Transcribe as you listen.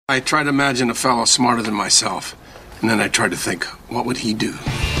I try to imagine a fellow smarter than myself, and then I try to think, what would he do?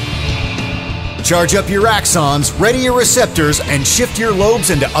 Charge up your axons, ready your receptors, and shift your lobes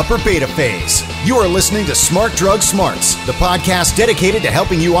into upper beta phase. You are listening to Smart Drug Smarts, the podcast dedicated to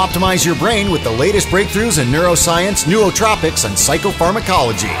helping you optimize your brain with the latest breakthroughs in neuroscience, nootropics, and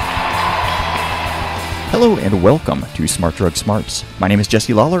psychopharmacology. Hello and welcome to Smart Drug Smarts. My name is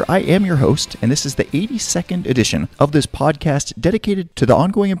Jesse Lawler. I am your host, and this is the 82nd edition of this podcast dedicated to the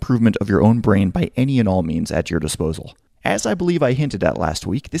ongoing improvement of your own brain by any and all means at your disposal. As I believe I hinted at last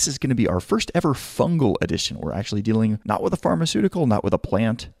week, this is going to be our first ever fungal edition. We're actually dealing not with a pharmaceutical, not with a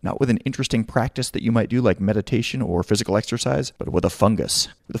plant, not with an interesting practice that you might do like meditation or physical exercise, but with a fungus.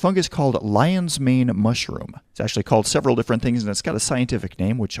 With a fungus called lion's mane mushroom. It's actually called several different things, and it's got a scientific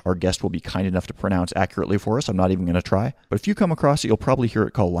name, which our guest will be kind enough to pronounce accurately for us. I'm not even going to try. But if you come across it, you'll probably hear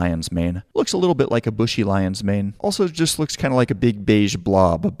it called lion's mane. Looks a little bit like a bushy lion's mane. Also just looks kind of like a big beige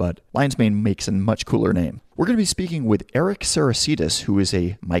blob, but lion's mane makes a much cooler name. We're going to be speaking with Eric Cerecedes, who is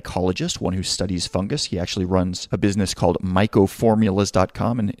a mycologist, one who studies fungus. He actually runs a business called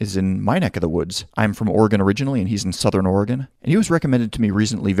mycoformulas.com and is in my neck of the woods. I'm from Oregon originally, and he's in Southern Oregon. And he was recommended to me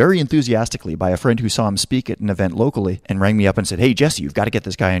recently very enthusiastically by a friend who saw him speak at an event locally and rang me up and said, "Hey, Jesse, you've got to get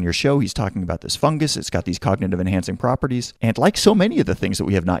this guy on your show. He's talking about this fungus. It's got these cognitive enhancing properties." And like so many of the things that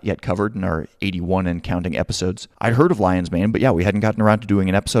we have not yet covered in our 81 and counting episodes, I'd heard of lion's mane, but yeah, we hadn't gotten around to doing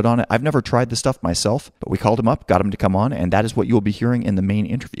an episode on it. I've never tried the stuff myself, but we called him up, got him to come on, and that is what you'll be hearing in the main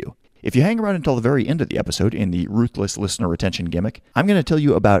interview. If you hang around until the very end of the episode in the ruthless listener retention gimmick, I'm going to tell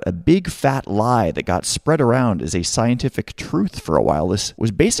you about a big fat lie that got spread around as a scientific truth for a while. This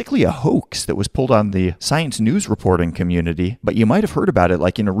was basically a hoax that was pulled on the science news reporting community, but you might have heard about it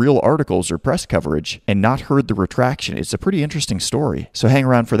like in real articles or press coverage and not heard the retraction. It's a pretty interesting story, so hang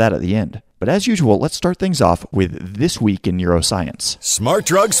around for that at the end. But as usual, let's start things off with This Week in Neuroscience. Smart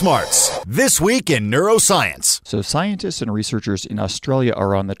Drug Smarts. This Week in Neuroscience. So scientists and researchers in Australia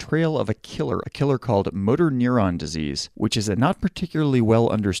are on the trail of a killer called motor neuron disease, which is a not particularly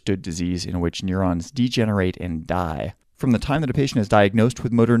well understood disease in which neurons degenerate and die. From the time that a patient is diagnosed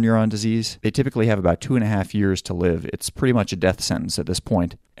with motor neuron disease, they typically have about 2.5 years to live. It's pretty much a death sentence at this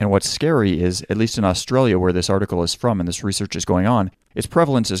point. And what's scary is, at least in Australia where this article is from and this research is going on, its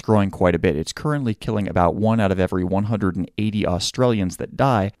prevalence is growing quite a bit. It's currently killing about 1 out of every 180 Australians that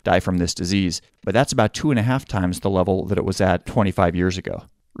die from this disease. But that's about 2.5 times the level that it was at 25 years ago.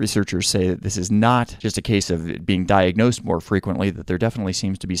 Researchers say that this is not just a case of it being diagnosed more frequently, that there definitely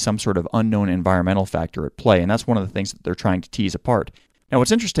seems to be some sort of unknown environmental factor at play, and that's one of the things that they're trying to tease apart. Now,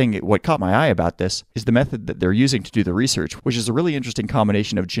 what's interesting, what caught my eye about this, is the method that they're using to do the research, which is a really interesting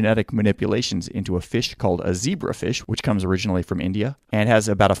combination of genetic manipulations into a fish called a zebrafish, which comes originally from India, and has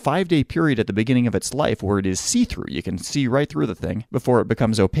about a 5-day period at the beginning of its life where it is see-through. You can see right through the thing before it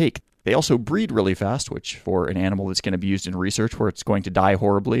becomes opaque. They also breed really fast, which for an animal that's going to be used in research where it's going to die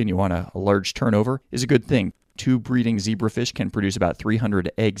horribly and you want a large turnover is a good thing. 2 breeding zebrafish can produce about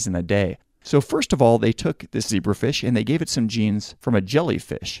 300 eggs in a day. So first of all, they took this zebrafish and they gave it some genes from a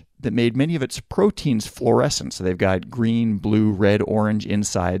jellyfish that made many of its proteins fluorescent. So they've got green, blue, red, orange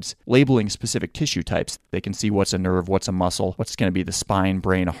insides, labeling specific tissue types. They can see what's a nerve, what's a muscle, what's going to be the spine,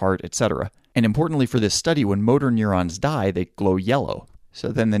 brain, heart, etc. And importantly for this study, when motor neurons die, they glow yellow. So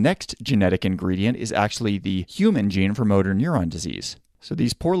then the next genetic ingredient is actually the human gene for motor neuron disease. So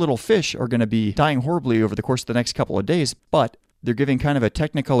these poor little fish are going to be dying horribly over the course of the next couple of days, but they're giving kind of a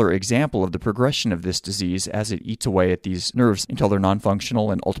technicolor example of the progression of this disease as it eats away at these nerves until they're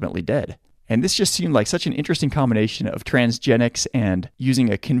non-functional and ultimately dead. And this just seemed like such an interesting combination of transgenics and using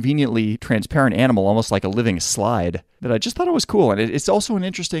a conveniently transparent animal, almost like a living slide, that I just thought it was cool. And it's also an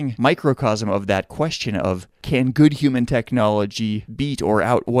interesting microcosm of that question of, can good human technology beat or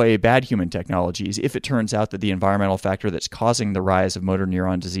outweigh bad human technologies if it turns out that the environmental factor that's causing the rise of motor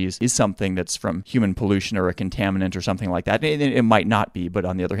neuron disease is something that's from human pollution or a contaminant or something like that? It might not be, but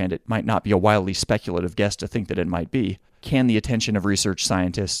on the other hand, it might not be a wildly speculative guess to think that it might be. Can the attention of research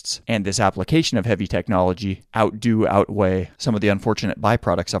scientists and this application of heavy technology outweigh some of the unfortunate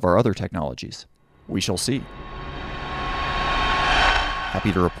byproducts of our other technologies? We shall see.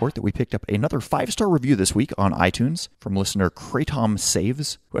 Happy to report that we picked up another 5-star review this week on iTunes from listener Kratom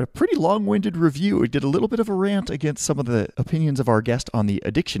Saves, who had a pretty long-winded review. It did a little bit of a rant against some of the opinions of our guest on the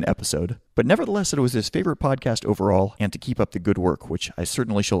addiction episode, but nevertheless it was his favorite podcast overall and to keep up the good work, which I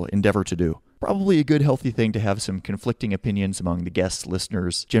certainly shall endeavor to do. probably a good, healthy thing to have some conflicting opinions among the guests,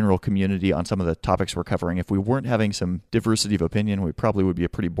 listeners, general community on some of the topics we're covering. If we weren't having some diversity of opinion, we probably would be a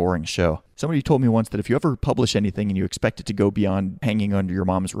pretty boring show. Somebody told me once that if you ever publish anything and you expect it to go beyond hanging under your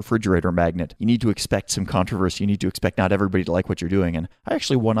mom's refrigerator magnet, you need to expect some controversy. You need to expect not everybody to like what you're doing. And I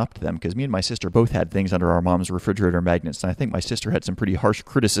actually one-upped them because me and my sister both had things under our mom's refrigerator magnets. And I think my sister had some pretty harsh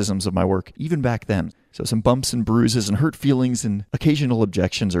criticisms of my work even back then. So some bumps and bruises and hurt feelings and occasional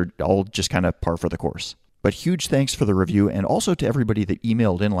objections are all just kind of par for the course. But huge thanks for the review, and also to everybody that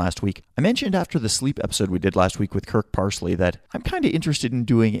emailed in last week. I mentioned after the sleep episode we did last week with Kirk Parsley that I'm kind of interested in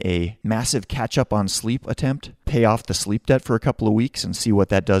doing a massive catch-up on sleep attempt, pay off the sleep debt for a couple of weeks and see what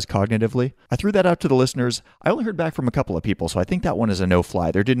that does cognitively. I threw that out to the listeners. I only heard back from a couple of people, so I think that one is a no-fly.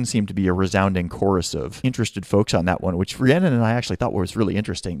 There didn't seem to be a resounding chorus of interested folks on that one, which Rhiannon and I actually thought was really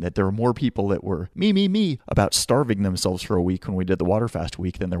interesting, that there were more people that were me about starving themselves for a week when we did the water fast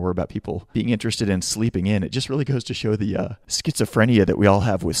week than there were about people being interested in sleeping in. It just really goes to show the schizophrenia that we all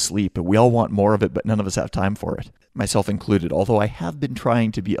have with sleep. We all want more of it, but none of us have time for it, myself included, although I have been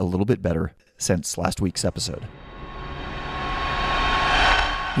trying to be a little bit better since last week's episode.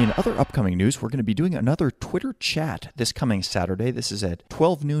 In other upcoming news, we're going to be doing another Twitter chat this coming Saturday. This is at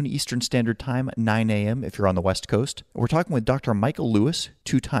 12 noon Eastern Standard Time, 9 a.m. if you're on the West Coast. We're talking with Dr. Michael Lewis,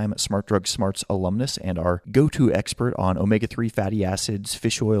 two-time Smart Drug Smarts alumnus and our go-to expert on omega-3 fatty acids,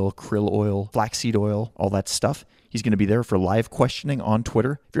 fish oil, krill oil, flaxseed oil, all that stuff. He's going to be there for live questioning on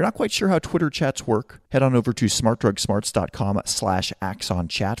Twitter. If you're not quite sure how Twitter chats work, head on over to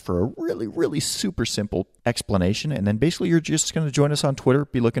smartdrugsmarts.com/axonchat for a really super simple explanation. And then basically you're just going to join us on Twitter,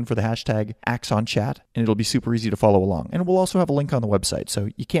 be looking for the hashtag AxonChat, and it'll be super easy to follow along. And we'll also have a link on the website, so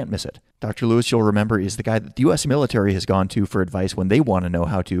you can't miss it. Dr. Lewis, you'll remember, is the guy that the U.S. military has gone to for advice when they want to know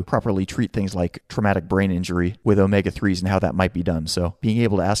how to properly treat things like traumatic brain injury with omega-3s and how that might be done. So being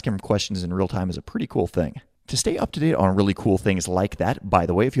able to ask him questions in real time is a pretty cool thing. To stay up to date on really cool things like that, by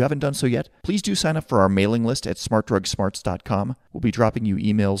the way, if you haven't done so yet, please do sign up for our mailing list at smartdrugsmarts.com. We'll be dropping you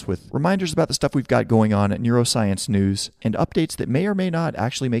emails with reminders about the stuff we've got going on, neuroscience news, and updates that may or may not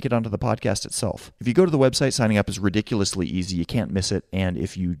actually make it onto the podcast itself. If you go to the website, signing up is ridiculously easy. You can't miss it. And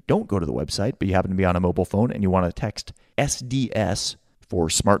if you don't go to the website, but you happen to be on a mobile phone and you want to text SDS for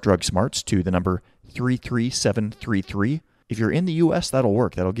Smart Drug Smarts to the number 33733, if you're in the U.S., that'll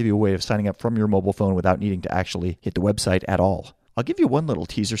work. That'll give you a way of signing up from your mobile phone without needing to actually hit the website at all. I'll give you one little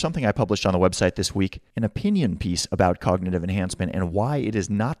teaser, something I published on the website this week, an opinion piece about cognitive enhancement and why it is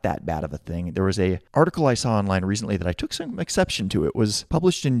not that bad of a thing. There was an article I saw online recently that I took some exception to. It was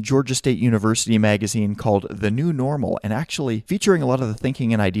published in Georgia State University magazine called The New Normal, and actually featuring a lot of the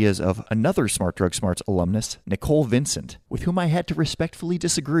thinking and ideas of another Smart Drug Smarts alumnus, Nicole Vincent, with whom I had to respectfully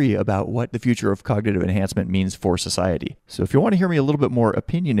disagree about what the future of cognitive enhancement means for society. So if you want to hear me a little bit more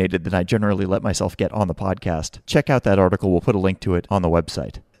opinionated than I generally let myself get on the podcast, check out that article. We'll put a link to it on the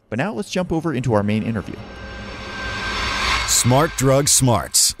website. But now let's jump over into our main interview. Smart Drug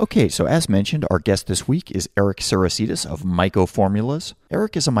Smarts. Okay, so as mentioned, our guest this week is Eric Cerecedes of Myco Formulas.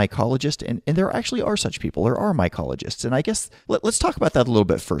 Eric is a mycologist, and there actually are such people. There are mycologists, and I guess let's talk about that a little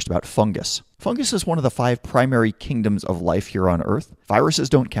bit first, about fungus. Fungus is one of the 5 primary kingdoms of life here on Earth. Viruses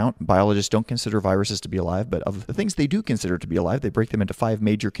don't count. Biologists don't consider viruses to be alive, but of the things they do consider to be alive, they break them into 5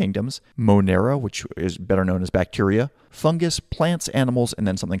 major kingdoms. Monera, which is better known as bacteria, fungus, plants, animals, and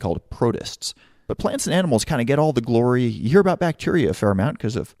then something called protists. But plants and animals kind of get all the glory. You hear about bacteria a fair amount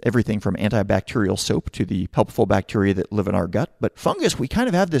because of everything from antibacterial soap to the helpful bacteria that live in our gut. But fungus, we kind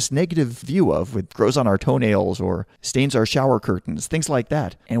of have this negative view of, it grows on our toenails or stains our shower curtains, things like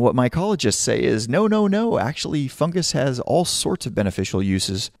that. And what mycologists say is, no. Actually, fungus has all sorts of beneficial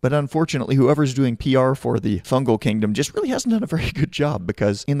uses. But unfortunately, whoever's doing PR for the fungal kingdom just really hasn't done a very good job,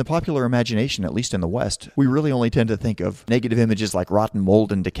 because in the popular imagination, at least in the West, we really only tend to think of negative images like rotten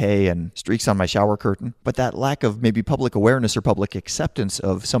mold and decay and streaks on my shower curtain, but that lack of maybe public awareness or public acceptance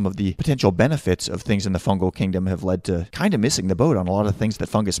of some of the potential benefits of things in the fungal kingdom have led to kind of missing the boat on a lot of things that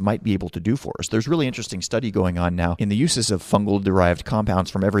fungus might be able to do for us. There's really interesting study going on now in the uses of fungal-derived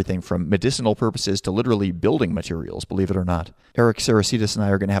compounds from everything from medicinal purposes to literally building materials, believe it or not. Eric Cerecedes and I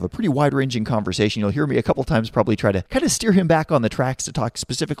are going to have a pretty wide-ranging conversation. You'll hear me a couple times probably try to kind of steer him back on the tracks to talk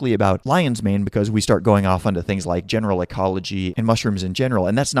specifically about lion's mane, because we start going off onto things like general ecology and mushrooms in general,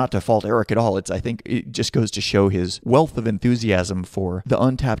 and that's not to fault Eric at all. I think it just goes to show his wealth of enthusiasm for the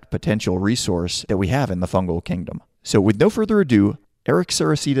untapped potential resource that we have in the fungal kingdom. So with no further ado, Eric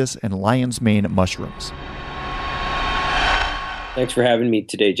Cerecedes and lion's mane mushrooms. Thanks for having me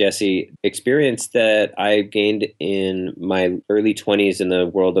today, Jesse. Experience that I gained in my early 20s in the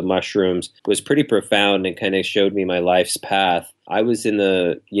world of mushrooms was pretty profound and kind of showed me my life's path. I was in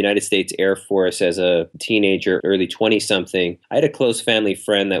the United States Air Force as a teenager, early 20-something. I had a close family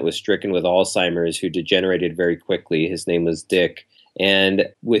friend that was stricken with Alzheimer's who degenerated very quickly. His name was Dick. And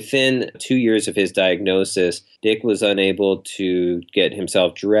within 2 years of his diagnosis, Dick was unable to get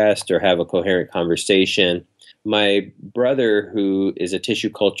himself dressed or have a coherent conversation. My brother, who is a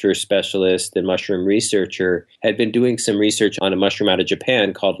tissue culture specialist and mushroom researcher, had been doing some research on a mushroom out of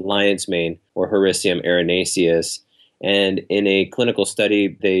Japan called lion's mane, or Hericium erinaceus. And in a clinical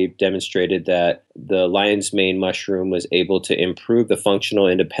study, they demonstrated that the lion's mane mushroom was able to improve the functional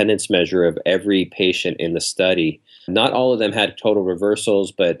independence measure of every patient in the study. Not all of them had total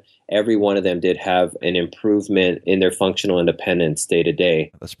reversals, but every one of them did have an improvement in their functional independence day to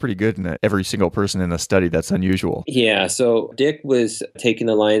day. That's pretty good in every single person in the study. That's unusual. Yeah, so Dick was taking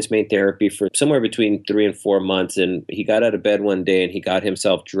the lion's mane therapy for somewhere between 3 and 4 months, and he got out of bed one day and he got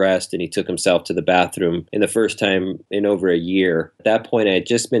himself dressed and he took himself to the bathroom in the first time in over a year. At that point, I had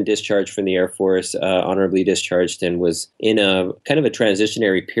just been discharged from the Air Force, honorably discharged, and was in a kind of a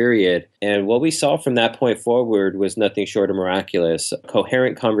transitionary period. And what we saw from that point forward was nothing short of miraculous.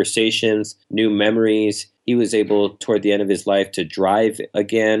 Coherent conversations, new memories. He was able, toward the end of his life, to drive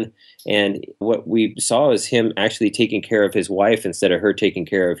again. And what we saw is him actually taking care of his wife instead of her taking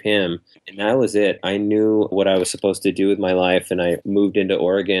care of him. And that was it. I knew what I was supposed to do with my life, and I moved into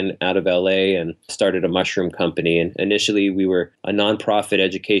Oregon out of LA and started a mushroom company. And initially, we were a nonprofit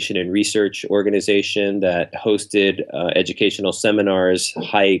education and research organization that hosted educational seminars,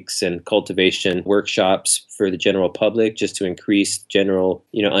 hikes, and cultivation workshops for the general public, just to increase general,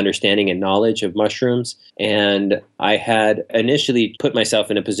 understanding and knowledge of mushrooms. And I had initially put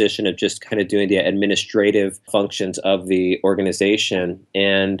myself in a position of just kind of doing the administrative functions of the organization.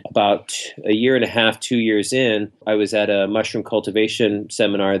 And about a year and a half, 2 years in, I was at a mushroom cultivation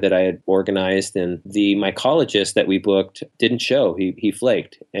seminar that I had organized, and the mycologist that we booked didn't show. He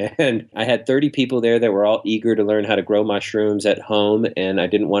flaked. And I had 30 people there that were all eager to learn how to grow mushrooms at home, and I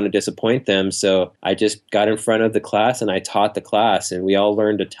didn't want to disappoint them. So I just got in front of the class and I taught the class, and we all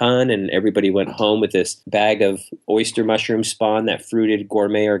learned a ton, and everybody went home with this bag of oyster mushroom spawn that fruited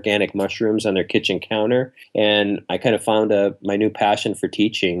gourmet organic mushrooms on their kitchen counter. And I kind of found my new passion for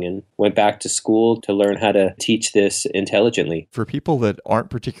teaching and went back to school to learn how to teach this intelligently. For people that aren't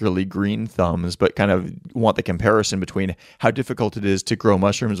particularly green thumbs, but kind of want the comparison between how difficult it is to grow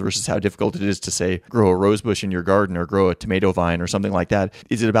mushrooms versus how difficult it is to, say, grow a rose bush in your garden or grow a tomato vine or something like that,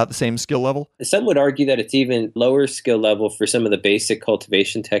 is it about the same skill level? Some would argue that it's even lower skill level for some of the basic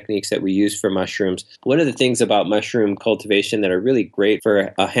cultivation techniques that we use for mushrooms. One of the things about mushroom cultivation that are really great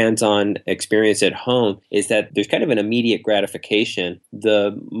for a hands-on experience at home is that there's kind of an immediate gratification.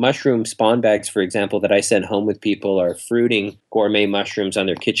 The mushroom spawn bags, for example, that I send home with people are fruiting gourmet mushrooms on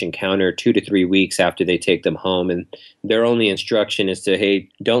their kitchen counter 2 to 3 weeks after they take them home. And their only instruction is to, hey,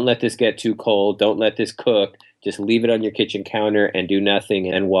 don't let this get too cold. Don't let this cook. Just leave it on your kitchen counter and do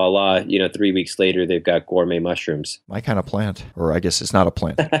nothing. And voila, 3 weeks later, they've got gourmet mushrooms. My kind of plant. Or I guess it's not a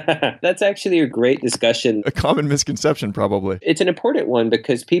plant. That's actually a great discussion. A common misconception, probably. It's an important one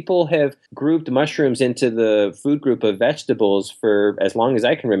because people have grouped mushrooms into the food group of vegetables for as long as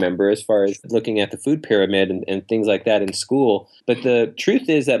I can remember, as far as looking at the food pyramid and things like that in school. But the truth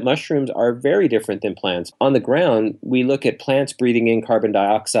is that mushrooms are very different than plants. On the ground, we look at plants breathing in carbon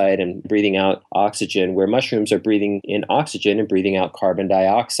dioxide and breathing out oxygen, where mushrooms are breathing in oxygen and breathing out carbon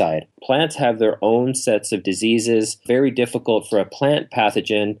dioxide. Plants have their own sets of diseases, very difficult for a plant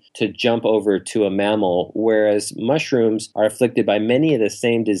pathogen to jump over to a mammal, whereas mushrooms are afflicted by many of the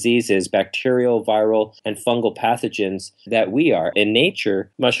same diseases, bacterial, viral, and fungal pathogens that we are. In nature,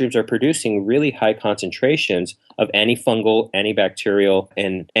 mushrooms are producing really high concentrations of antifungal, antibacterial,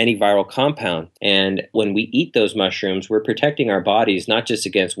 and antiviral compound. And when we eat those mushrooms, we're protecting our bodies not just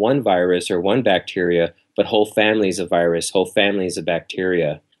against one virus or one bacteria, but whole families of virus, whole families of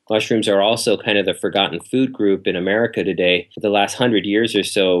bacteria. Mushrooms are also kind of the forgotten food group in America today. For the last 100 years or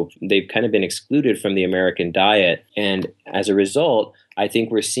so, they've kind of been excluded from the American diet. And as a result, I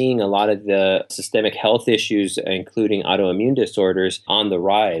think we're seeing a lot of the systemic health issues, including autoimmune disorders, on the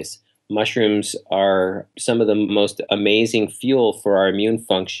rise. Mushrooms are some of the most amazing fuel for our immune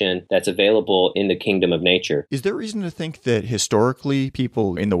function that's available in the kingdom of nature. Is there reason to think that historically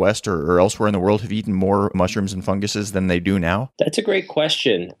people in the West or elsewhere in the world have eaten more mushrooms and funguses than they do now? That's a great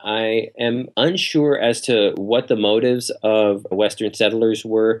question. I am unsure as to what the motives of Western settlers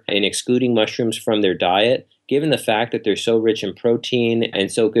were in excluding mushrooms from their diet, given the fact that they're so rich in protein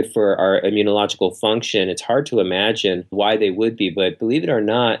and so good for our immunological function, it's hard to imagine why they would be. But believe it or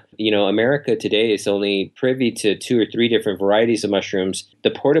not, America today is only privy to 2 or 3 different varieties of mushrooms.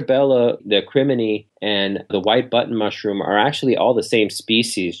 The portobello, the crimini, and the white button mushroom are actually all the same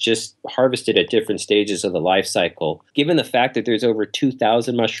species, just harvested at different stages of the life cycle. Given the fact that there's over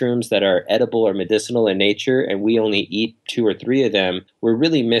 2,000 mushrooms that are edible or medicinal in nature, and we only eat 2 or 3 of them, we're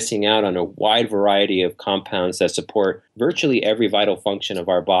really missing out on a wide variety of compounds that support virtually every vital function of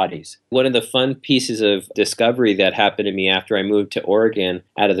our bodies. One of the fun pieces of discovery that happened to me after I moved to Oregon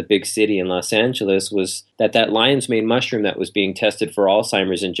out of the big city in Los Angeles was that lion's mane mushroom that was being tested for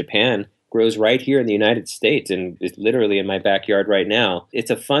Alzheimer's in Japan grows right here in the United States and is literally in my backyard right now.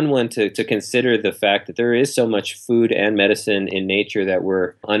 It's a fun one to consider the fact that there is so much food and medicine in nature that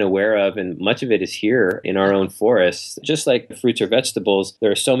we're unaware of, and much of it is here in our own forests. Just like fruits or vegetables,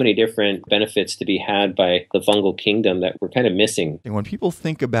 there are so many different benefits to be had by the fungal kingdom that we're kind of missing. And when people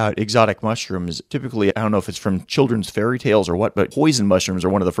think about exotic mushrooms, typically, I don't know if it's from children's fairy tales or what, but poison mushrooms are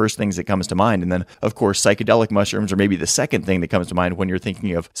one of the first things that comes to mind. And then, of course, psychedelic mushrooms are maybe the second thing that comes to mind when you're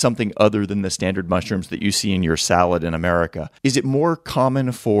thinking of something other than the standard mushrooms that you see in your salad in America. Is it more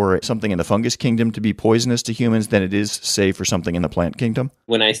common for something in the fungus kingdom to be poisonous to humans than it is, say, for something in the plant kingdom?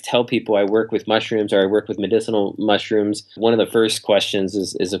 When I tell people I work with mushrooms or I work with medicinal mushrooms, one of the first questions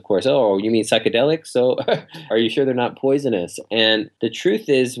is of course, oh, you mean psychedelics? So are you sure they're not poisonous? And the truth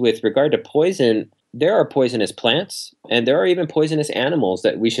is, with regard to poison, there are poisonous plants and there are even poisonous animals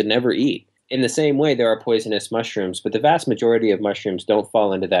that we should never eat. In the same way, there are poisonous mushrooms, but the vast majority of mushrooms don't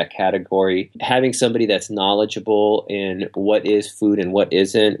fall into that category. Having somebody that's knowledgeable in what is food and what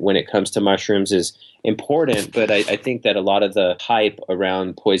isn't when it comes to mushrooms is important, but I think that a lot of the hype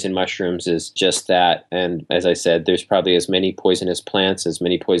around poison mushrooms is just that. And as I said, there's probably as many poisonous plants, as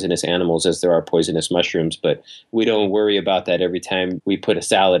many poisonous animals as there are poisonous mushrooms, but we don't worry about that every time we put a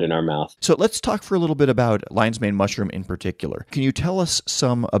salad in our mouth. So let's talk for a little bit about lion's mane mushroom in particular. Can you tell us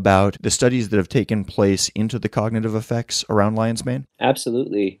some about the studies that have taken place into the cognitive effects around lion's mane?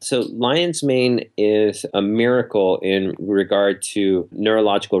 Absolutely. So lion's mane is a miracle in regard to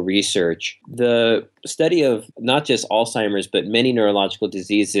neurological research. The study of not just Alzheimer's, but many neurological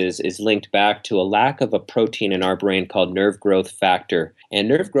diseases is linked back to a lack of a protein in our brain called nerve growth factor. And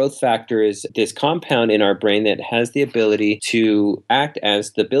nerve growth factor is this compound in our brain that has the ability to act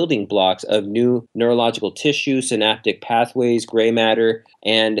as the building blocks of new neurological tissue, synaptic pathways, gray matter.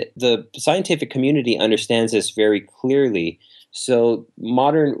 And the scientific community understands this very clearly. So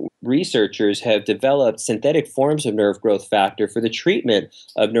modern researchers have developed synthetic forms of nerve growth factor for the treatment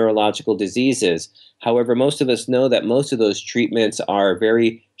of neurological diseases. However, most of us know that most of those treatments are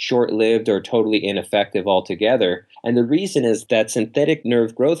very short-lived or totally ineffective altogether. And the reason is that synthetic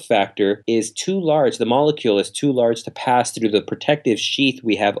nerve growth factor is too large, the molecule is too large to pass through the protective sheath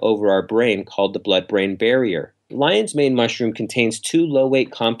we have over our brain called the blood-brain barrier. Lion's mane mushroom contains 2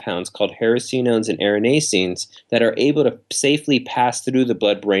 low-weight compounds called hericenones and erinacines that are able to safely pass through the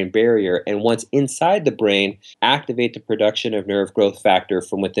blood-brain barrier and once inside the brain, activate the production of nerve growth factor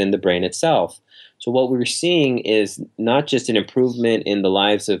from within the brain itself. So what we're seeing is not just an improvement in the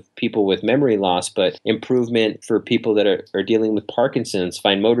lives of people with memory loss, but improvement for people that are dealing with Parkinson's,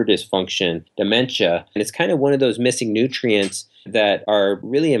 fine motor dysfunction, dementia. And it's kind of one of those missing nutrients that are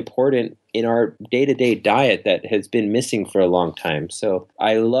really important in our day-to-day diet that has been missing for a long time. So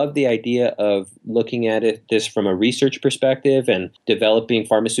I love the idea of looking at this from a research perspective, and developing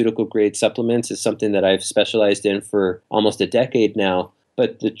pharmaceutical-grade supplements is something that I've specialized in for almost a decade now.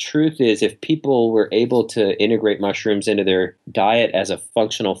 But the truth is, if people were able to integrate mushrooms into their diet as a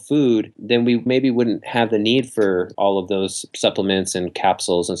functional food, then we maybe wouldn't have the need for all of those supplements and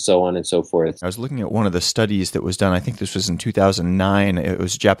capsules and so on and so forth. I was looking at one of the studies that was done, I think this was in 2009, it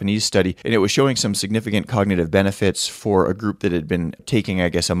was a Japanese study, and it was showing some significant cognitive benefits for a group that had been taking, I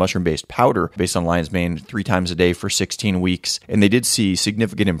guess, a mushroom-based powder based on lion's mane 3 times a day for 16 weeks. And they did see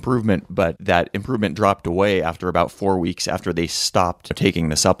significant improvement, but that improvement dropped away after about 4 weeks after they stopped taking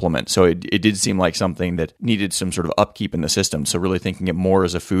the supplement. So it did seem like something that needed some sort of upkeep in the system. So really thinking it more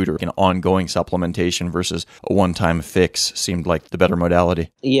as a food or an ongoing supplementation versus a one-time fix seemed like the better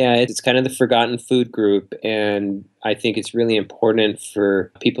modality. Yeah, it's kind of the forgotten food group, and I think it's really important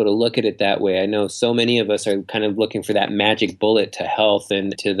for people to look at it that way. I know so many of us are kind of looking for that magic bullet to health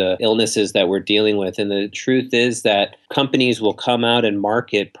and to the illnesses that we're dealing with. And the truth is that companies will come out and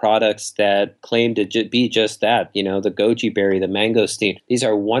market products that claim to be just that. You know, the goji berry, the mangosteen. These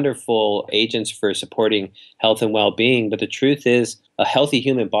are wonderful agents for supporting health and well-being. But the truth is, a healthy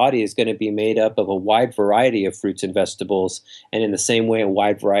human body is going to be made up of a wide variety of fruits and vegetables. And in the same way, a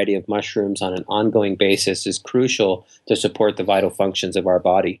wide variety of mushrooms on an ongoing basis is crucial to support the vital functions of our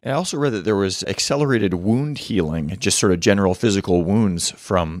body. I also read that there was accelerated wound healing, just sort of general physical wounds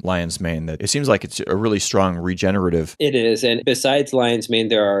from lion's mane. That it seems like it's a really strong regenerative. It is. And besides lion's mane,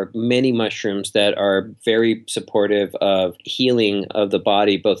 there are many mushrooms that are very supportive of healing of the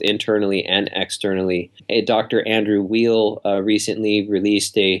body, both internally and externally. Dr. Andrew Weil recently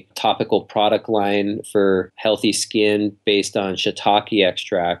released a topical product line for healthy skin based on shiitake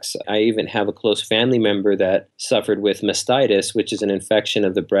extracts. I even have a close family member that suffered with mastitis, which is an infection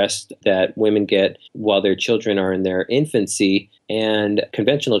of the breast that women get while their children are in their infancy. And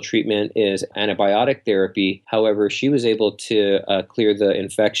conventional treatment is antibiotic therapy. However, she was able to clear the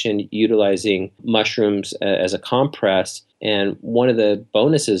infection utilizing mushrooms as a compress. And one of the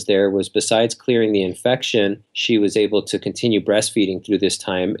bonuses there was, besides clearing the infection, she was able to continue breastfeeding through this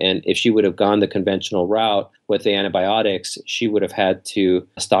time. And if she would have gone the conventional route with the antibiotics, she would have had to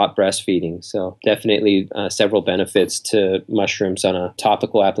stop breastfeeding. So definitely several benefits to mushrooms on a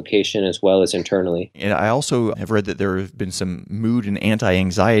topical application as well as internally. And I also have read that there have been some mood and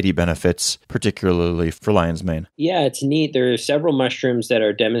anti-anxiety benefits, particularly for lion's mane. Yeah, it's neat. There are several mushrooms that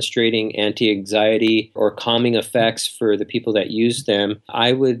are demonstrating anti-anxiety or calming effects for the people that use them.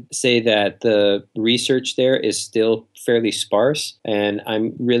 I would say that the research there is still fairly sparse, and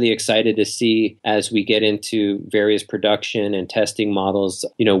I'm really excited to see, as we get into various production and testing models,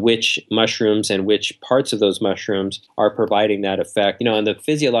 which mushrooms and which parts of those mushrooms are providing that effect. On the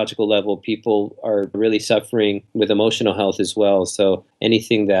physiological level, people are really suffering with emotional health as well. So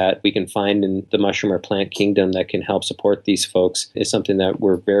anything that we can find in the mushroom or plant kingdom that can help support these folks is something that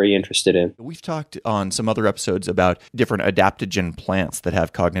we're very interested in. We've talked on some other episodes about different adaptogen plants that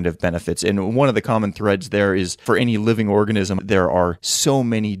have cognitive benefits. And one of the common threads there is, for any living organism, there are so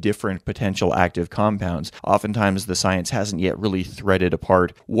many different potential active compounds. Oftentimes, the science hasn't yet really threaded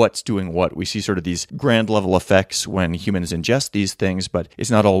apart what's doing what. We see sort of these grand level effects when humans ingest these things, but it's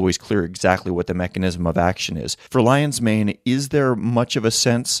not always clear exactly what the mechanism of action is. For lion's mane, is there much of a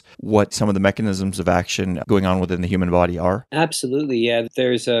sense what some of the mechanisms of action going on within the human body are? Absolutely, yeah.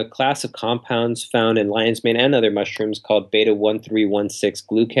 There's a class of compounds found in lion's mane and other mushrooms called beta-1316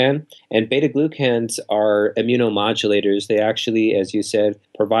 glucan. And beta-glucans are immunomodulators. They actually, as you said,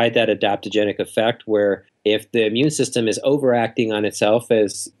 provide that adaptogenic effect where if the immune system is overacting on itself,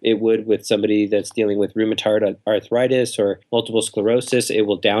 as it would with somebody that's dealing with rheumatoid arthritis or multiple sclerosis, it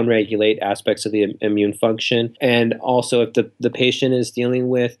will downregulate aspects of the immune function. And also, if the patient is dealing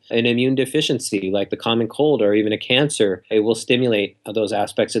with an immune deficiency, like the common cold or even a cancer, it will stimulate those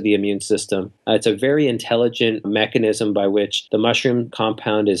aspects of the immune system. It's a very intelligent mechanism by which the mushroom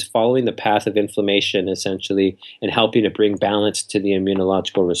compound is following the path of inflammation, essentially, and helping to bring balance to the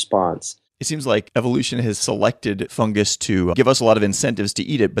immunological response. It seems like evolution has selected fungus to give us a lot of incentives to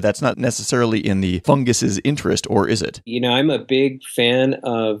eat it, but that's not necessarily in the fungus's interest, or is it? I'm a big fan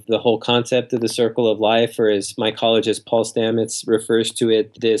of the whole concept of the circle of life, or as mycologist Paul Stamets refers to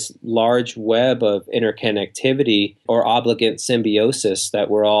it, this large web of interconnectivity or obligate symbiosis that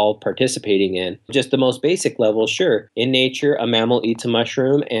we're all participating in. Just the most basic level, sure. In nature, a mammal eats a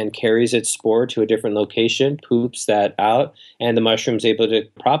mushroom and carries its spore to a different location, poops that out, and the mushroom's able to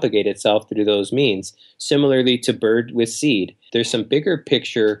propagate itself through those means. Similarly to bird with seed. There's some bigger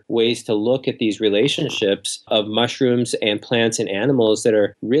picture ways to look at these relationships of mushrooms and plants and animals that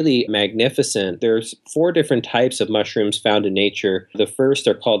are really magnificent. There's 4 different types of mushrooms found in nature. The first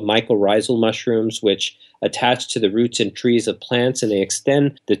are called mycorrhizal mushrooms, which attach to the roots and trees of plants, and they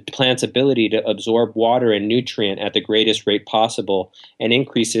extend the plant's ability to absorb water and nutrient at the greatest rate possible and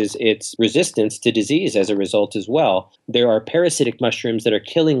increases its resistance to disease as a result as well. There are parasitic mushrooms that are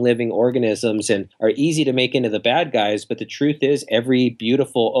killing living organisms and are easy to make into the bad guys, but the truth is every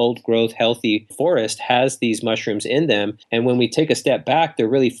beautiful old growth healthy forest has these mushrooms in them, and when we take a step back, they're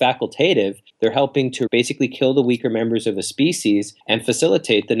really facultative. They're helping to basically kill the weaker members of a species and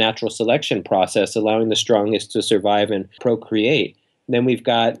facilitate the natural selection process, allowing the strongest to survive and procreate. Then we've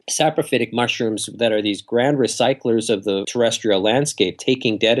got saprophytic mushrooms that are these grand recyclers of the terrestrial landscape,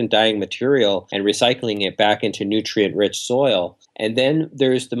 taking dead and dying material and recycling it back into nutrient-rich soil. And then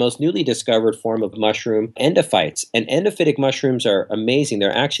there's the most newly discovered form of mushroom, endophytes. And endophytic mushrooms are amazing.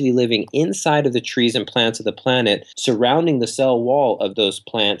 They're actually living inside of the trees and plants of the planet, surrounding the cell wall of those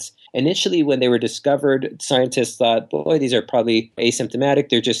plants. Initially, when they were discovered, scientists thought, boy, these are probably asymptomatic.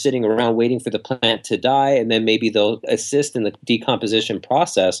 They're just sitting around waiting for the plant to die, and then maybe they'll assist in the decomposition decomposition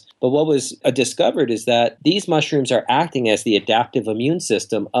process. But what was discovered is that these mushrooms are acting as the adaptive immune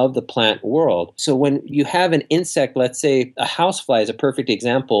system of the plant world. So when you have an insect, let's say a housefly is a perfect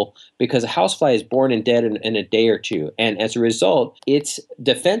example, because a housefly is born and dead in a day or two. And as a result, its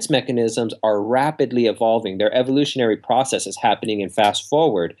defense mechanisms are rapidly evolving. Their evolutionary process is happening in fast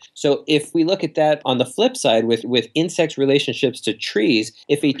forward. So if we look at that on the flip side with insects' relationships to trees,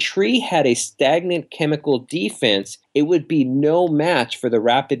 if a tree had a stagnant chemical defense, it would be no match for the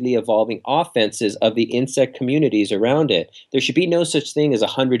rapidly evolving offenses of the insect communities around it. There should be no such thing as a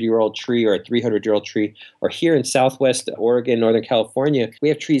 100-year-old tree or a 300-year-old tree. Or here in Southwest Oregon, Northern California, we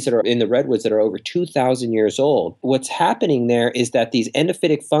have trees that are in the redwoods that are over 2,000 years old. What's happening there is that these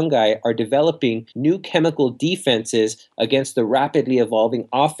endophytic fungi are developing new chemical defenses against the rapidly evolving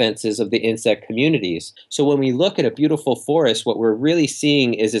offenses of the insect communities. So when we look at a beautiful forest, what we're really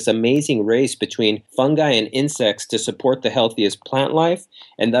seeing is this amazing race between fungi and insects to support the healthiest plant life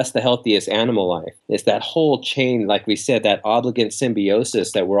and thus the healthiest animal life. It's that whole chain, like we said, that obligate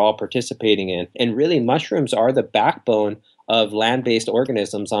symbiosis that we're all participating in. And really, mushrooms are the backbone of land-based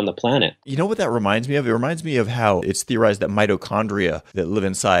organisms on the planet. You know what that reminds me of? It reminds me of how it's theorized that mitochondria that live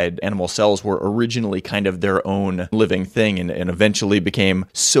inside animal cells were originally kind of their own living thing and eventually became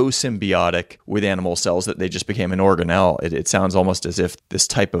so symbiotic with animal cells that they just became an organelle. It sounds almost as if this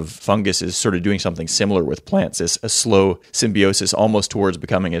type of fungus is sort of doing something similar with plants, a slow symbiosis almost towards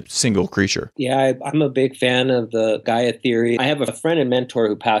becoming a single creature. Yeah, I'm a big fan of the Gaia theory. I have a friend and mentor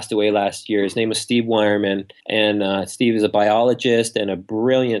who passed away last year. His name was Steve Wireman, and Steve is a biologist and a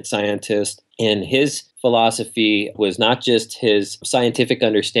brilliant scientist. And his philosophy was not just his scientific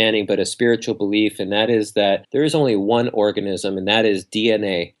understanding, but a spiritual belief, and that is that there is only one organism, and that is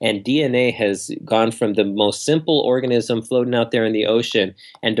DNA. And DNA has gone from the most simple organism floating out there in the ocean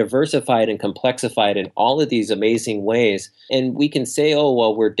and diversified and complexified in all of these amazing ways. And we can say, oh,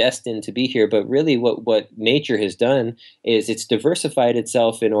 well, we're destined to be here, but really what nature has done is it's diversified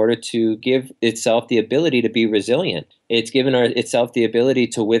itself in order to give itself the ability to be resilient. It's given itself the ability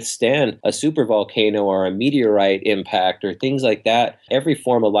to withstand a supervolcano or a meteorite impact or things like that. Every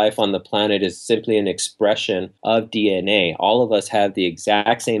form of life on the planet is simply an expression of DNA. All of us have the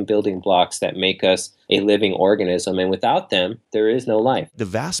exact same building blocks that make us a living organism, and without them, there is no life. The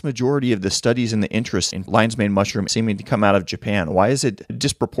vast majority of the studies and the interest in lion's mane mushroom seeming to come out of Japan. Why is it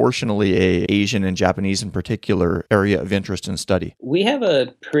disproportionately a Asian and Japanese in particular area of interest and study? We have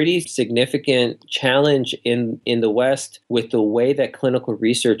a pretty significant challenge in the West with the way that clinical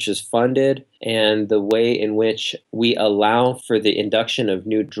research is funded and the way in which we allow for the induction of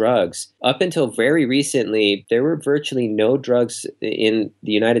new drugs. Up until very recently, there were virtually no drugs in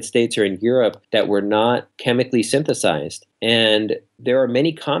the United States or in Europe that were not chemically synthesized. And there are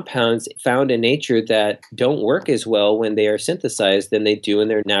many compounds found in nature that don't work as well when they are synthesized than they do in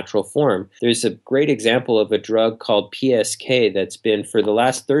their natural form. There's a great example of a drug called PSK that's been, for the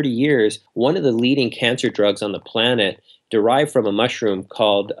last 30 years, one of the leading cancer drugs on the planet, derived from a mushroom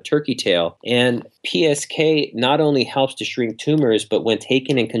called turkey tail. And PSK not only helps to shrink tumors, but when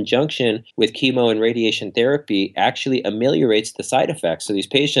taken in conjunction with chemo and radiation therapy, actually ameliorates the side effects. So these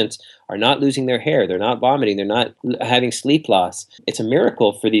patients are not losing their hair, they're not vomiting, they're not having sleep loss. It's a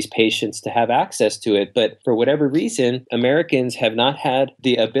miracle for these patients to have access to it, but for whatever reason, Americans have not had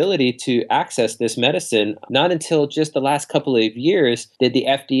the ability to access this medicine. Not until just the last couple of years did the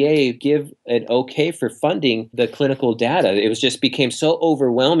FDA give an okay for funding the clinical data. It was just became so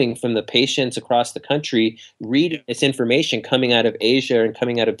overwhelming from the patients across the country reading this information coming out of Asia and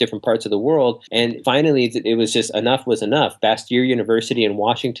coming out of different parts of the world. And finally, it was just enough was enough. Bastyr University in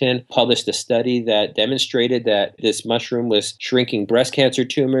Washington published a study that demonstrated that this mushroom was shrinking breast cancer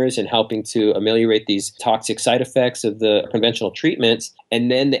tumors and helping to ameliorate these toxic side effects of the conventional treatments. And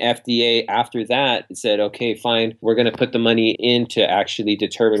then the FDA, after that, said, okay, fine, we're going to put the money in to actually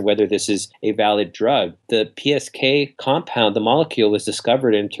determine whether this is a valid drug. The PSK compound, the molecule, was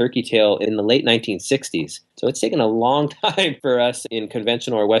discovered in turkey tail in the late 1960s. So it's taken a long time for us in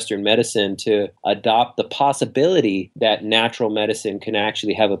conventional or Western medicine to adopt the possibility that natural medicine can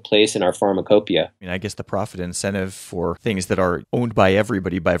actually have a place in our pharmacopoeia. I guess the profit incentive for things that are owned by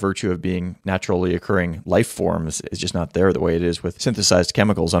everybody by virtue of being naturally occurring life forms is just not there the way it is with synthesized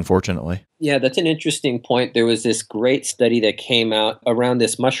chemicals, unfortunately. Yeah, that's an interesting point. There was this great study that came out around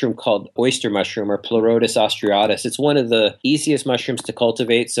this mushroom called oyster mushroom or Pleurotus austratus. It's one of the easiest mushrooms to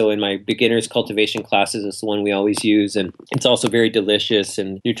cultivate. So in my beginner's cultivation classes, it's the one we always use. And it's also very delicious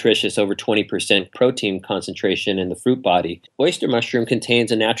and nutritious, over 20% protein concentration in the fruit body. Oyster mushroom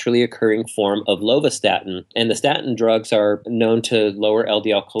contains a naturally occurring form of lovastatin, and the statin drugs are known to lower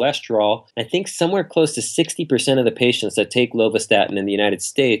LDL cholesterol. I think somewhere close to 60% of the patients that take lovastatin in the United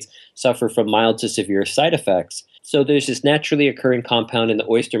States suffer from mild to severe side effects. So there's this naturally occurring compound in the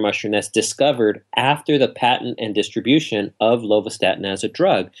oyster mushroom that's discovered after the patent and distribution of lovastatin as a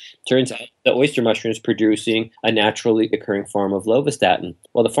drug. Turns out the oyster mushroom is producing a naturally occurring form of lovastatin.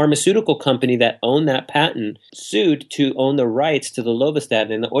 Well, the pharmaceutical company that owned that patent sued to own the rights to the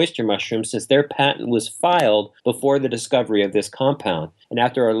lovastatin in the oyster mushroom, since their patent was filed before the discovery of this compound. And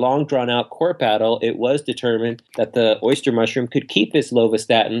after a long drawn-out court battle, it was determined that the oyster mushroom could keep this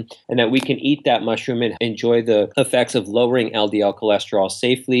lovastatin and that we can eat that mushroom and enjoy the effects of lowering LDL cholesterol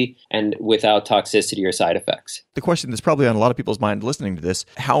safely and without toxicity or side effects. The question that's probably on a lot of people's mind listening to this,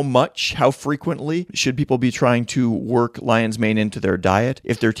 how frequently should people be trying to work lion's mane into their diet?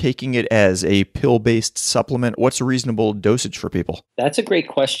 If they're taking it as a pill-based supplement, what's a reasonable dosage for people? That's a great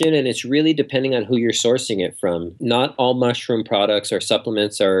question, and it's really depending on who you're sourcing it from. Not all mushroom products or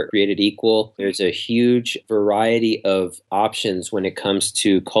supplements are created equal. There's a huge variety of options when it comes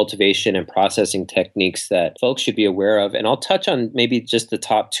to cultivation and processing techniques that folks should be aware of. And I'll touch on maybe just the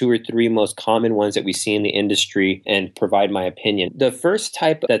top 2 or 3 most common ones that we see in the industry and provide my opinion. The first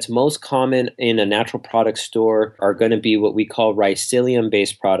type that's most common in a natural product store are going to be what we call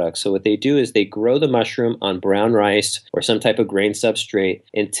ricilium-based products. So what they do is they grow the mushroom on brown rice or some type of grain substrate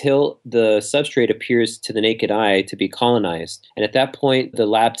until the substrate appears to the naked eye to be colonized. And at that point, the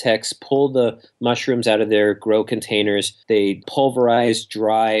lab techs pull the mushrooms out of their grow containers. They pulverize,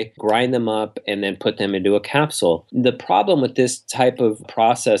 dry, grind them up, and then put them into a capsule. The problem with this type of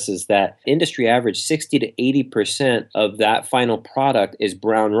process is that industry average 60 to 80% of that final product is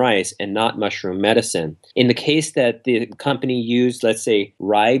brown rice and not mushroom medicine. In the case that the company used, let's say,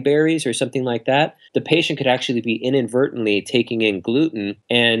 rye berries or something like that, the patient could actually be inadvertently taking in gluten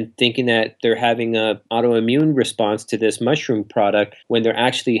and thinking that they're having an autoimmune response to this mushroom product when they're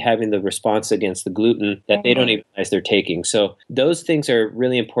actually having the response against the gluten that they don't even realize they're taking. So those things are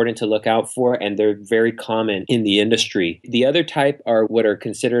really important to look out for, and they're very common in the industry. The other type are what are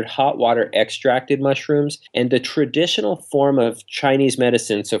considered hot water extracted mushrooms, and the traditional form of Chinese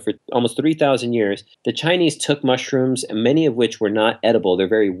medicine. So for almost 3,000 years, the Chinese took mushrooms, many of which were not edible. They're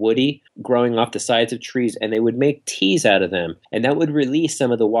very woody, growing off the sides of trees, and they would make teas out of them. And that would release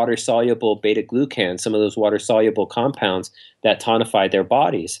some of the water-soluble beta-glucans, some of those water-soluble compounds that tonified their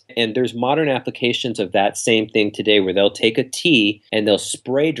bodies. And there's modern applications of that same thing today where they'll take a tea and they'll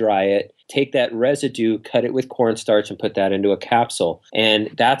spray dry it, take that residue, cut it with cornstarch, and put that into a capsule.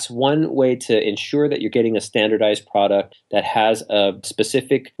 And that's one way to ensure that you're getting a standardized product that has a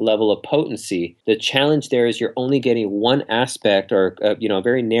specific level of potency. The challenge there is you're only getting one aspect or a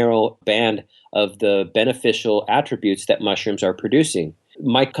very narrow band of the beneficial attributes that mushrooms are producing.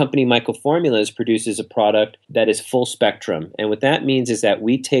 My company, Mycoformulas, produces a product that is full spectrum. And what that means is that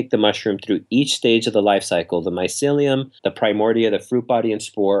we take the mushroom through each stage of the life cycle, the mycelium, the primordia, the fruit body, and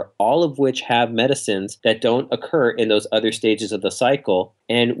spore, all of which have medicines that don't occur in those other stages of the cycle.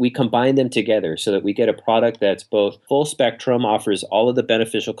 And we combine them together so that we get a product that's both full spectrum, offers all of the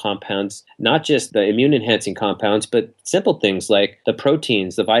beneficial compounds, not just the immune-enhancing compounds, but simple things like the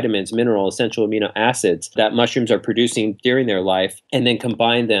proteins, the vitamins, minerals, essential amino acids that mushrooms are producing during their life, and then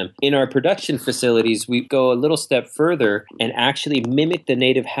combine them. In our production facilities, we go a little step further and actually mimic the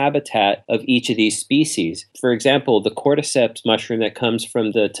native habitat of each of these species. For example, the cordyceps mushroom that comes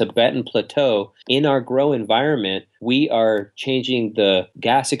from the Tibetan Plateau, in our grow environment, we are changing the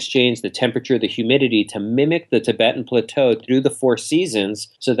gas exchange, the temperature, the humidity to mimic the Tibetan Plateau through the 4 seasons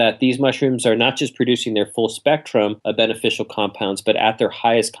so that these mushrooms are not just producing their full spectrum of beneficial compounds, but at their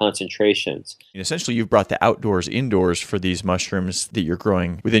highest concentrations. Essentially, you've brought the outdoors indoors for these mushrooms that you're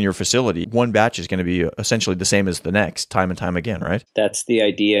growing within your facility. One batch is going to be essentially the same as the next, time and time again, right? That's the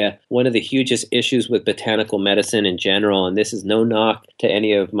idea. One of the hugest issues with botanical medicine in general, and this is no knock to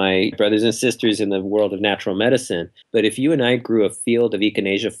any of my brothers and sisters in the world of natural medicine, but if you and I grew a field of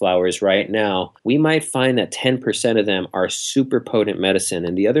echinacea flowers right now, we might find that 10% of them are super potent medicine,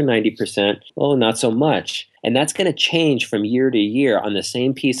 and the other 90%, well, not so much. And that's going to change from year to year on the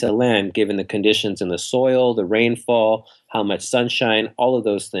same piece of land, given the conditions in the soil, the rainfall, how much sunshine, all of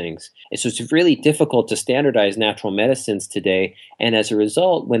those things. And so it's really difficult to standardize natural medicines today. And as a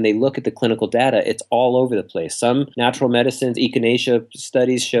result, when they look at the clinical data, it's all over the place. Some natural medicines, echinacea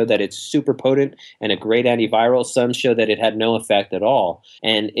studies show that it's super potent and a great antiviral. Some show that it had no effect at all.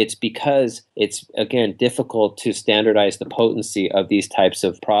 And it's because it's, again, difficult to standardize the potency of these types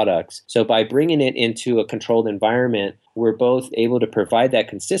of products. So by bringing it into a controlled environment, we're both able to provide that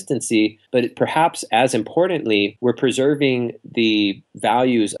consistency, but perhaps as importantly, we're preserving the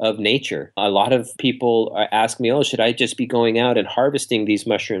values of nature. A lot of people ask me, should I just be going out and harvesting these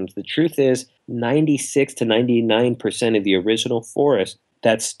mushrooms? The truth is 96 to 99% of the original forest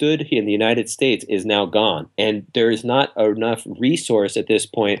that stood in the United States is now gone. And there is not enough resource at this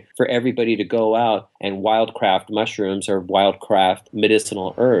point for everybody to go out and wildcraft mushrooms or wildcraft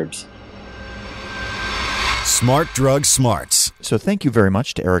medicinal herbs. Smart Drug Smarts. So thank you very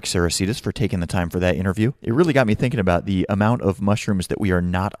much to Eric Cerecedes for taking the time for that interview. It really got me thinking about the amount of mushrooms that we are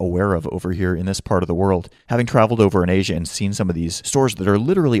not aware of over here in this part of the world. Having traveled over in Asia and seen some of these stores that are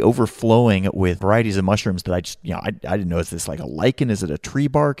literally overflowing with varieties of mushrooms that I just, I didn't know, is this like a lichen? Is it a tree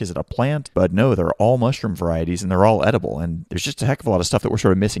bark? Is it a plant? But no, they're all mushroom varieties and they're all edible. And there's just a heck of a lot of stuff that we're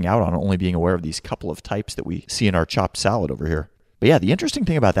sort of missing out on, only being aware of these couple of types that we see in our chopped salad over here. But yeah, the interesting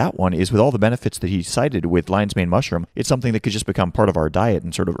thing about that one is with all the benefits that he cited with lion's mane mushroom, it's something that could just become part of our diet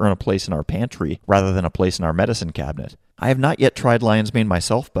and sort of earn a place in our pantry rather than a place in our medicine cabinet. I have not yet tried lion's mane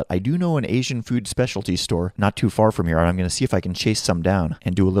myself, but I do know an Asian food specialty store not too far from here, and I'm going to see if I can chase some down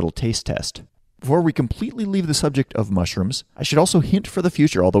and do a little taste test. Before we completely leave the subject of mushrooms, I should also hint for the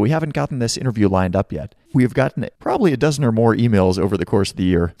future, although we haven't gotten this interview lined up yet. We have gotten probably a dozen or more emails over the course of the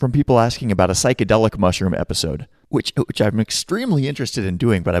year from people asking about a psychedelic mushroom episode, which I'm extremely interested in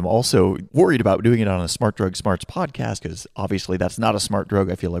doing, but I'm also worried about doing it on a Smart Drug Smarts podcast, because obviously that's not a smart drug.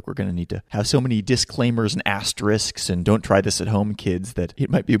 I feel like we're going to need to have so many disclaimers and asterisks and don't try this at home, kids, that it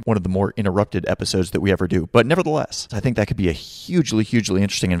might be one of the more interrupted episodes that we ever do. But nevertheless, I think that could be a hugely, hugely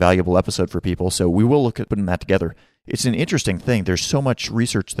interesting and valuable episode for people, so we will look at putting that together. It's an interesting thing. There's so much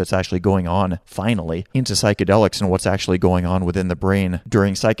research that's actually going on, finally, into psychedelics and what's actually going on within the brain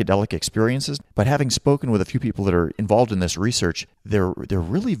during psychedelic experiences. But having spoken with a few people that are involved in this research, they're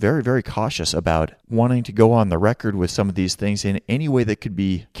really very, very cautious about wanting to go on the record with some of these things in any way that could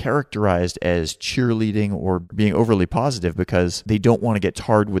be characterized as cheerleading or being overly positive, because they don't want to get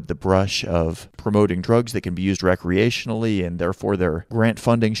tarred with the brush of promoting drugs that can be used recreationally, and therefore their grant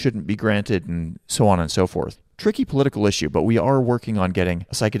funding shouldn't be granted, and so on and so forth. Tricky political issue, but we are working on getting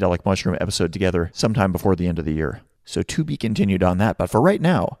a psychedelic mushroom episode together sometime before the end of the year. So to be continued on that, but for right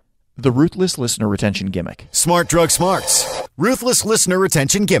now, the Ruthless Listener Retention Gimmick. Smart Drug Smarts. Ruthless Listener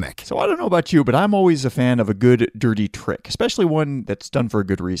Retention Gimmick. So I don't know about you, but I'm always a fan of a good dirty trick, especially one that's done for a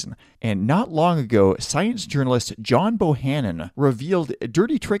good reason. And not long ago, science journalist John Bohannon revealed a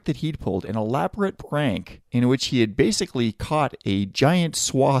dirty trick that he'd pulled, an elaborate prank in which he had basically caught a giant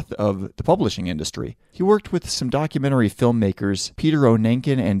swath of the publishing industry. He worked with some documentary filmmakers, Peter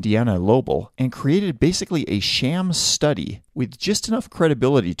Onenkin and Deanna Lobel, and created basically a sham study with just enough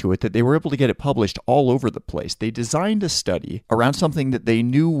credibility to it that they were able to get it published all over the place. They designed a study around something that they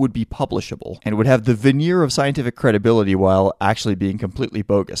knew would be publishable and would have the veneer of scientific credibility while actually being completely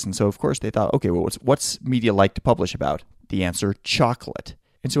bogus. And so, of course, they thought, okay, well, what's media like to publish about? The answer, chocolate.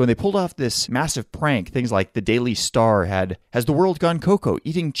 And so when they pulled off this massive prank, things like the Daily Star had, "Has the world gone cocoa?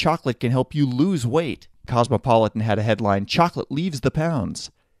 Eating chocolate can help you lose weight." Cosmopolitan had a headline, "Chocolate leaves the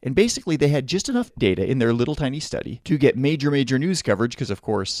pounds." And basically they had just enough data in their little tiny study to get major news coverage, because of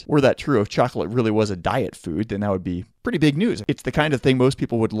course, were that true, if chocolate really was a diet food, then that would be pretty big news. It's the kind of thing most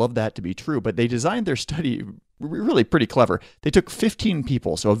people would love that to be true, but they designed their study really pretty clever. They took 15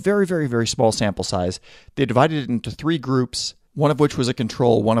 people, so a very, very, very small sample size. They divided it into 3 groups, one of which was a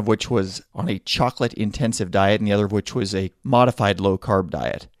control, one of which was on a chocolate-intensive diet, and the other of which was a modified low-carb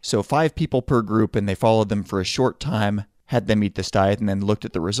diet. So 5 people per group, and they followed them for a short time, had them eat this diet, and then looked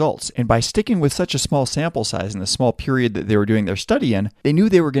at the results. And by sticking with such a small sample size and the small period that they were doing their study in, they knew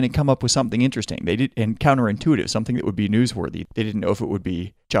they were going to come up with something interesting. They did, and counterintuitive, something that would be newsworthy. They didn't know if it would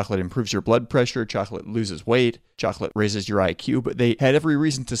be chocolate improves your blood pressure, chocolate loses weight, chocolate raises your IQ, but they had every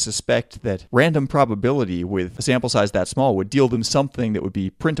reason to suspect that random probability with a sample size that small would deal them something that would be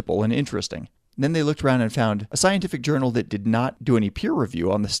printable and interesting. Then they looked around and found a scientific journal that did not do any peer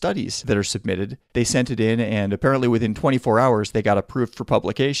review on the studies that are submitted. They sent it in, and apparently within 24 hours, they got approved for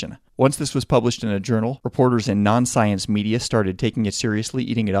publication. Once this was published in a journal, reporters in non-science media started taking it seriously,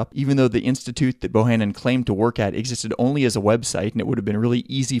 eating it up, even though the institute that Bohannon claimed to work at existed only as a website, and it would have been really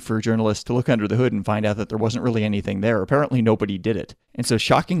easy for journalists to look under the hood and find out that there wasn't really anything there. Apparently nobody did it. And so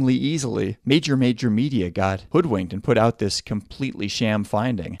shockingly easily, major media got hoodwinked and put out this completely sham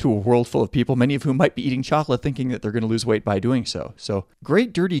finding to a world full of people, many of whom might be eating chocolate thinking that they're going to lose weight by doing so. So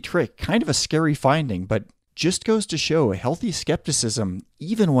great dirty trick, kind of a scary finding, but just goes to show a healthy skepticism,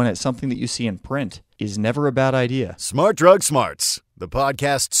 even when it's something that you see in print, is never a bad idea. Smart Drug Smarts, the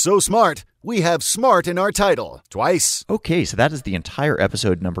podcast so smart, we have smart in our title twice. Okay, so that is the entire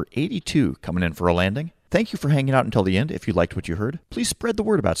episode number 82 coming in for a landing. Thank you for hanging out until the end. If you liked what you heard, please spread the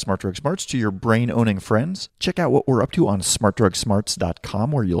word about Smart Drug Smarts to your brain-owning friends. Check out what we're up to on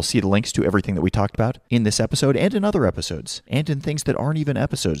smartdrugsmarts.com, where you'll see the links to everything that we talked about in this episode and in other episodes, and in things that aren't even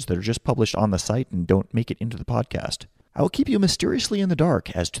episodes that are just published on the site and don't make it into the podcast. I will keep you mysteriously in the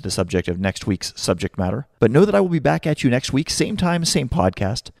dark as to the subject of next week's subject matter, but know that I will be back at you next week, same time, same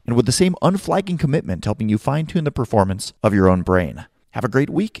podcast, and with the same unflagging commitment to helping you fine-tune the performance of your own brain. Have a great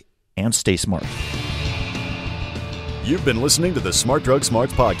week, and stay smart. You've been listening to the Smart Drug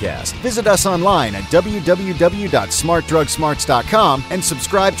Smarts podcast. Visit us online at www.smartdrugsmarts.com and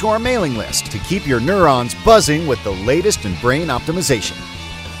subscribe to our mailing list to keep your neurons buzzing with the latest in brain optimization.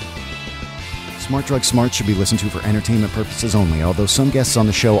 Smart Drug Smarts should be listened to for entertainment purposes only, although some guests on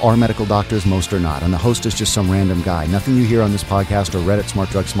the show are medical doctors, most are not, and the host is just some random guy. Nothing you hear on this podcast or read at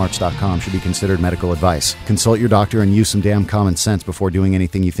smartdrugsmarts.com should be considered medical advice. Consult your doctor and use some damn common sense before doing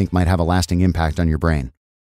anything you think might have a lasting impact on your brain.